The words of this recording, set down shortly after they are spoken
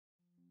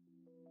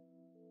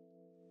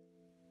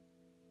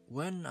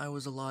When I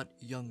was a lot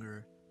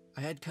younger, I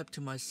had kept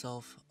to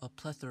myself a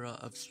plethora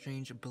of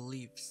strange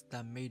beliefs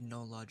that made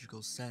no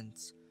logical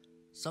sense,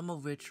 some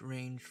of which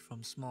ranged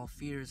from small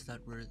fears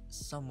that were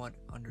somewhat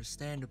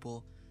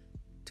understandable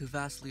to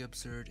vastly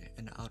absurd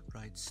and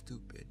outright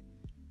stupid.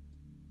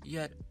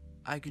 Yet,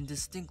 I can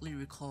distinctly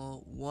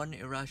recall one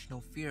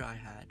irrational fear I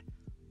had,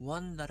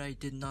 one that I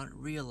did not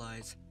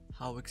realize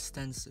how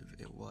extensive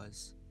it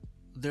was.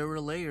 There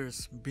were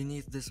layers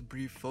beneath this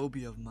brief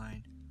phobia of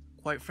mine.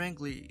 Quite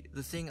frankly,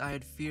 the thing I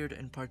had feared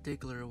in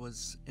particular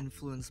was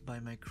influenced by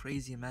my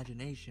crazy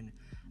imagination,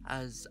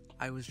 as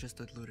I was just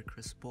a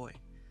ludicrous boy.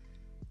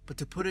 But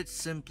to put it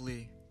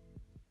simply,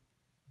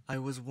 I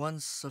was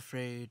once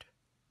afraid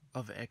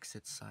of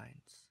exit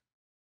signs.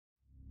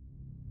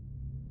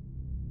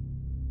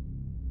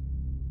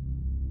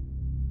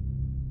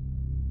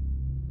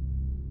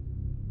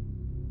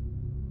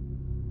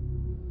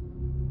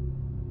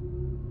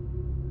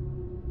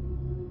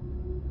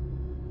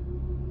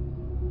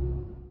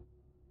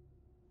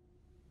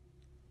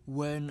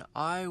 When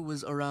I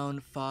was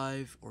around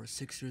 5 or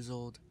 6 years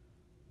old,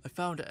 I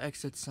found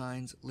exit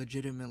signs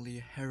legitimately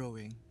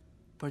harrowing,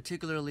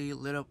 particularly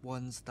lit up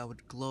ones that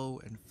would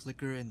glow and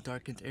flicker in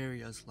darkened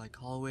areas like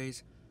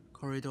hallways,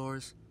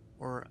 corridors,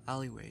 or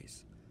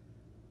alleyways.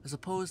 I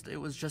supposed it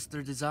was just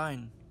their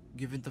design,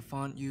 given the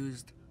font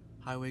used,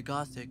 Highway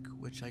Gothic,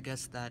 which I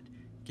guess that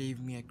gave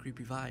me a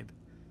creepy vibe.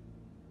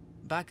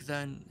 Back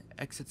then,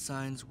 exit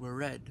signs were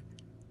red,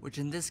 which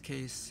in this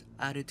case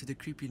added to the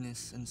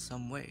creepiness in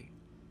some way.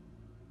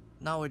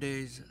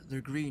 Nowadays, they're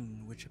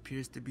green, which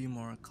appears to be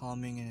more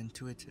calming and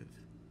intuitive.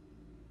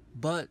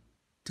 But,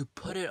 to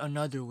put it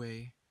another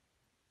way,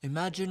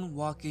 imagine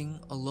walking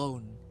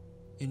alone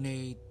in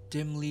a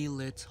dimly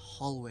lit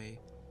hallway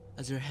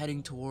as you're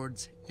heading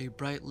towards a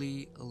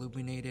brightly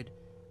illuminated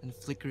and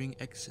flickering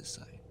exit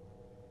sign.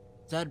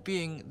 That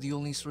being the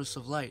only source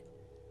of light.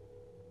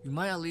 You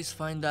might at least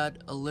find that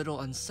a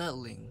little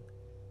unsettling.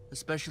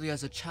 Especially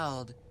as a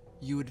child,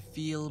 you would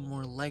feel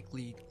more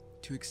likely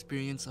to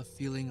experience a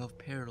feeling of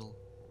peril.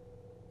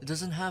 It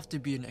doesn't have to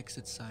be an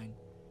exit sign.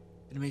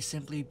 It may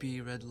simply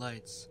be red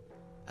lights,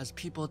 as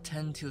people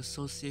tend to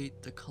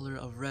associate the color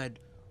of red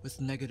with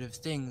negative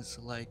things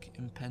like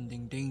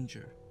impending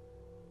danger.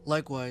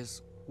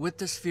 Likewise, with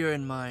this fear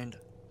in mind,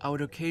 I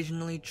would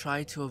occasionally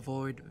try to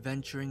avoid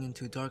venturing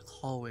into dark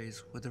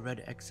hallways with the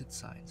red exit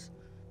signs.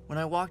 When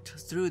I walked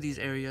through these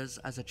areas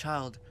as a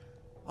child,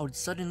 I would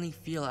suddenly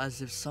feel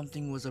as if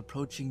something was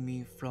approaching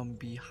me from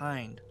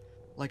behind,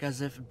 like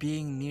as if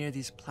being near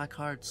these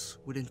placards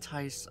would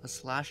entice a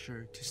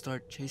slasher to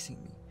start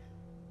chasing me.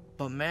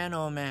 But man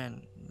oh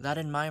man, that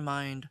in my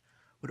mind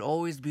would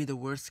always be the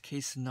worst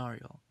case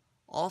scenario,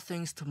 all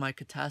thanks to my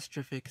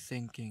catastrophic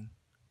thinking.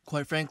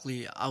 Quite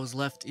frankly, I was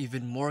left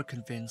even more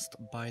convinced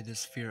by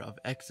this fear of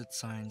exit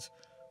signs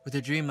with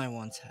a dream I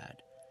once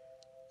had.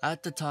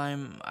 At the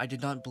time, I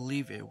did not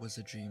believe it was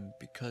a dream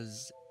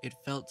because it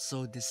felt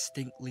so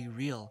distinctly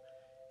real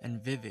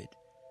and vivid,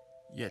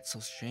 yet so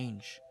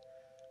strange.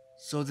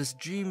 So this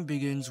dream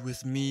begins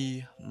with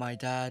me, my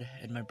dad,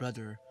 and my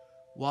brother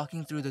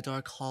walking through the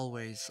dark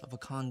hallways of a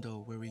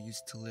condo where we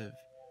used to live.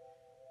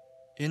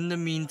 In the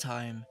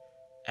meantime,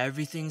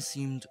 everything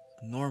seemed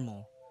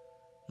normal.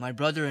 My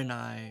brother and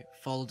I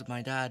followed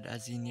my dad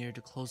as he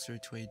neared closer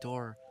to a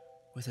door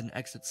with an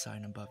exit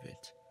sign above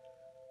it.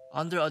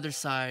 On the other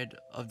side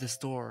of this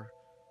door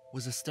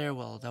was a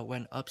stairwell that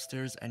went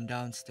upstairs and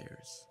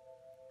downstairs.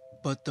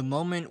 But the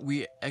moment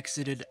we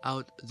exited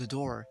out the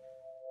door,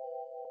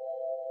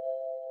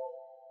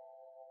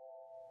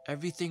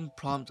 everything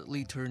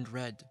promptly turned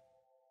red.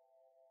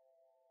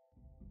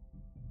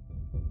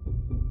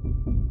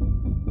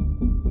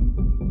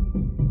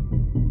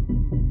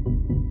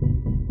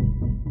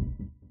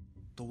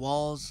 The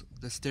walls,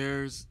 the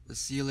stairs, the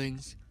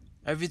ceilings,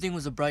 everything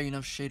was a bright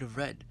enough shade of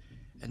red,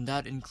 and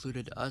that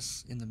included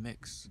us in the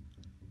mix.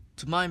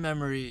 To my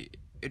memory,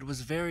 it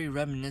was very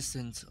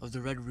reminiscent of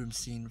the Red Room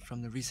scene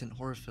from the recent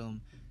horror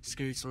film,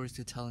 Scary Stories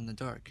to Tell in the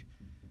Dark.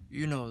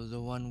 You know,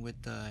 the one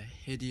with the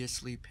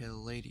hideously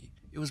pale lady.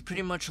 It was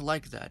pretty much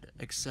like that,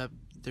 except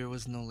there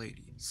was no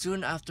lady.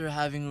 Soon after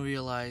having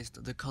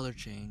realized the color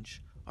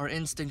change, our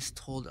instincts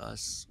told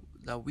us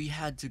that we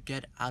had to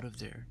get out of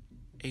there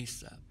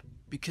ASAP.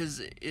 Because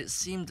it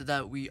seemed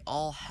that we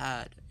all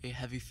had a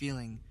heavy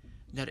feeling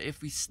that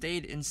if we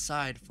stayed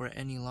inside for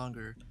any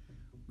longer,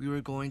 we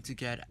were going to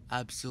get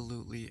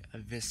absolutely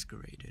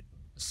eviscerated.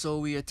 So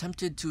we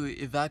attempted to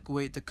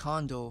evacuate the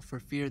condo for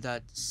fear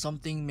that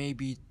something may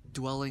be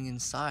dwelling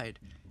inside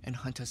and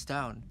hunt us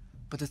down.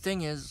 But the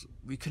thing is,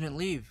 we couldn't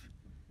leave.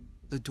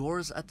 The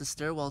doors at the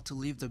stairwell to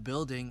leave the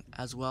building,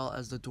 as well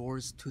as the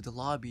doors to the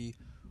lobby,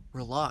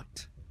 were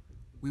locked.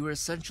 We were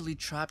essentially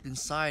trapped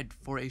inside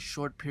for a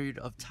short period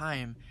of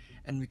time,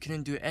 and we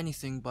couldn't do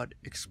anything but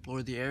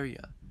explore the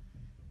area.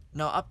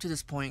 Now up to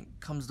this point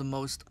comes the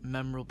most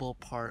memorable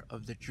part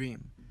of the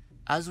dream.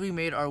 As we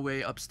made our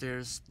way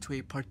upstairs to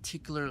a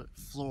particular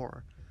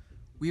floor,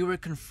 we were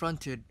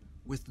confronted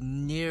with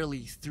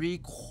nearly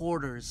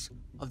 3/4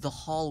 of the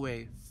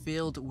hallway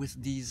filled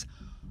with these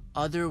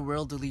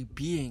otherworldly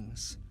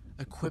beings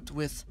equipped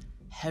with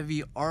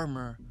heavy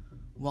armor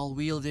while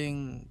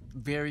wielding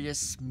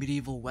various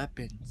medieval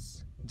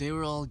weapons. They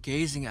were all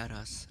gazing at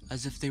us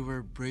as if they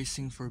were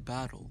bracing for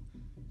battle.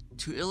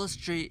 To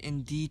illustrate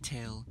in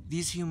detail,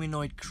 these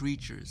humanoid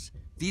creatures,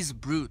 these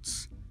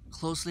brutes,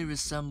 closely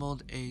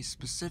resembled a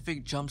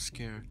specific jump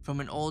scare from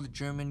an old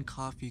German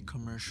coffee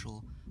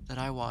commercial that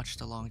I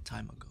watched a long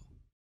time ago.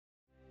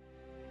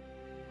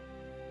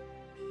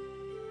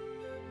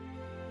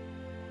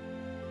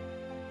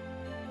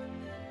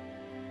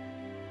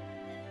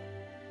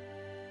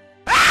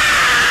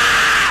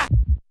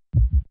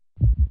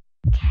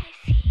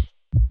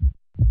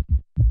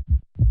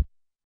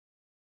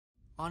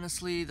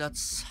 Honestly,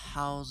 that's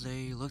how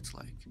they looked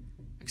like,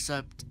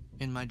 except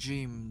in my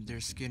dream,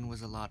 their skin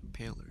was a lot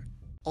paler.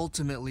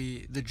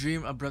 Ultimately, the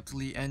dream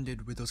abruptly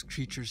ended with those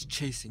creatures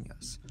chasing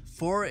us.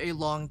 For a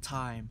long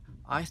time,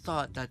 I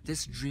thought that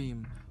this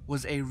dream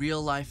was a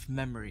real-life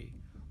memory,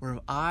 where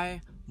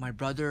I, my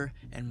brother,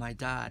 and my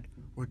dad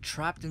were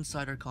trapped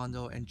inside our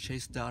condo and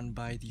chased down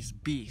by these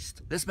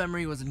beasts. This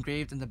memory was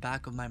engraved in the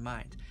back of my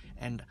mind,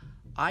 and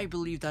I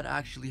believed that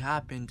actually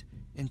happened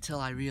until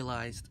I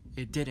realized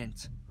it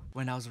didn't,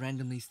 when I was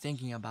randomly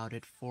thinking about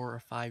it 4 or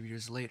 5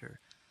 years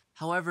later.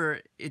 However,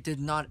 it did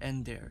not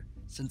end there,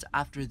 since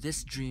after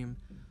this dream,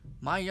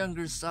 my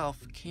younger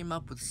self came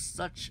up with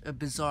such a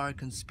bizarre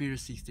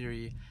conspiracy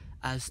theory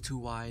as to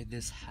why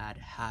this had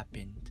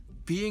happened.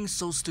 Being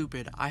so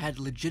stupid, I had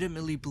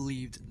legitimately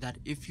believed that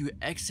if you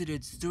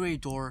exited through a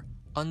door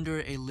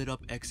under a lit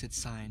up exit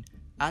sign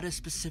at a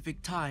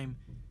specific time,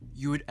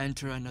 you would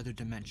enter another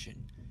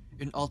dimension,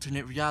 an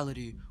alternate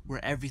reality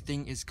where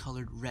everything is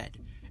colored red,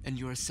 and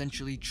you're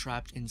essentially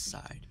trapped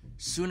inside.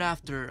 Soon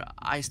after,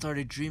 I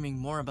started dreaming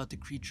more about the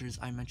creatures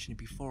I mentioned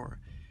before,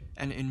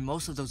 and in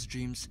most of those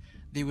dreams,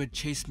 they would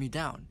chase me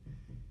down.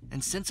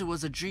 And since it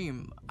was a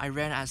dream, I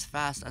ran as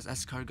fast as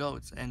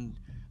escargots, and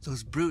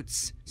those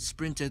brutes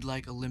sprinted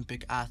like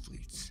Olympic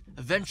athletes.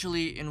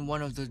 Eventually, in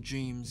one of the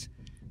dreams,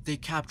 they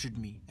captured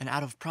me, and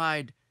out of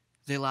pride,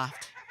 they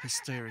laughed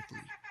hysterically.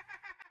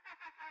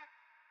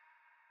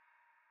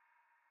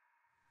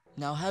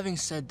 Now, having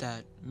said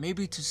that,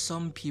 maybe to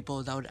some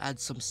people that would add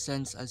some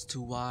sense as to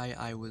why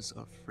I was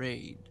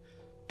afraid.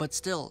 But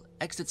still,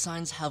 exit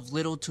signs have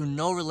little to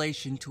no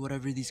relation to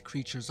whatever these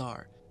creatures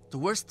are. The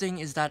worst thing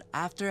is that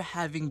after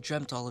having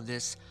dreamt all of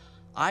this,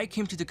 I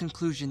came to the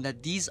conclusion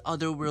that these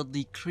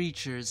otherworldly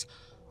creatures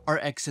are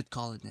exit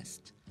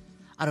colonists.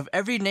 Out of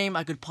every name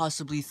I could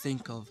possibly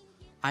think of,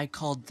 I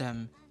called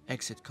them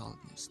exit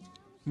colonists.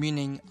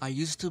 Meaning, I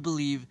used to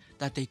believe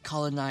that they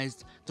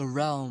colonized the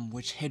realm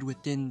which hid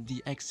within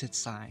the exit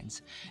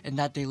signs, and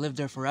that they lived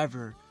there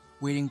forever,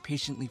 waiting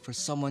patiently for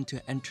someone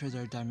to enter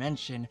their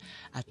dimension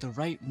at the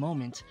right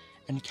moment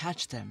and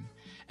catch them,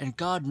 and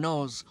God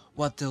knows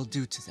what they'll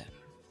do to them.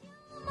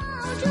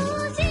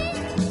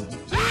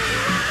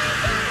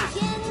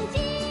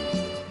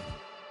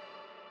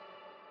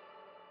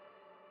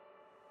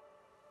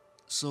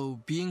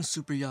 So, being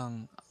super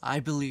young, I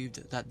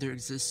believed that there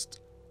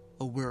exists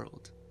a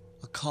world,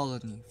 a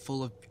colony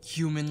full of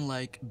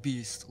human-like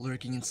beasts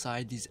lurking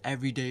inside these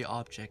everyday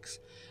objects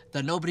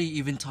that nobody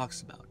even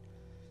talks about.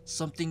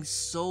 Something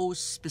so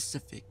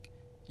specific,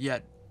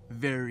 yet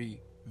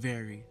very,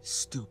 very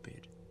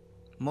stupid.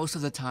 Most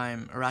of the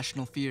time,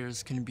 irrational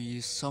fears can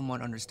be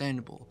somewhat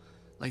understandable,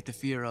 like the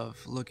fear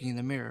of looking in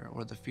the mirror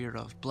or the fear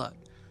of blood.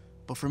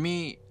 But for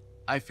me,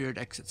 I feared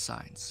exit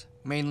signs,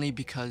 mainly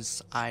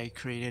because I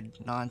created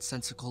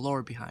nonsensical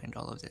lore behind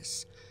all of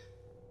this.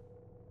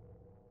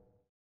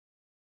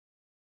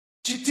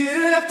 You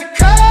didn't have to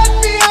cut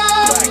me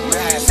off.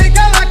 Think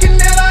like it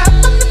never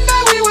happened, and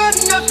that we were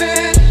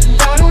nothing.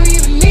 I don't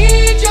even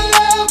need your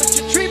love, but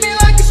you treat me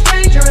like a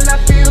stranger, and I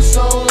feel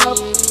so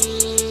loved.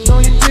 No,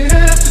 you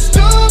didn't have to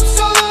stoop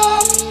so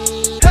low.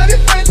 Have your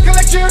friends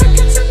collect your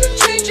records and then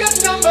change your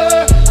number.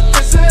 I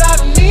guess that I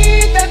don't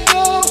need that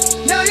though.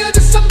 Now you're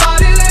just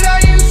somebody that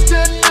I used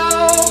to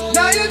know.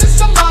 Now you're just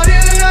somebody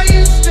that I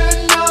used to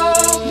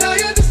know. Now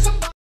you're just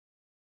somebody.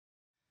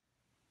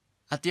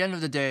 At the end of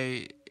the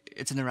day,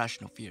 it's an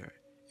irrational fear.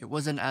 It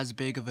wasn't as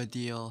big of a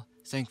deal,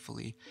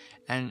 thankfully,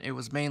 and it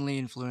was mainly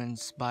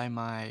influenced by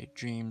my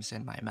dreams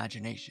and my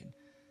imagination.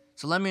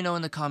 So let me know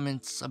in the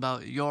comments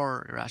about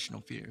your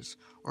irrational fears,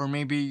 or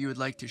maybe you would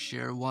like to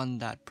share one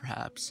that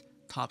perhaps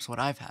tops what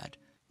I've had.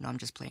 No, I'm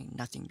just playing.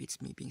 Nothing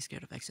beats me being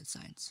scared of exit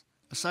signs.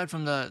 Aside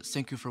from that,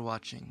 thank you for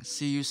watching.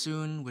 See you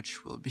soon,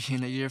 which will be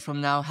in a year from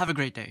now. Have a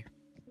great day.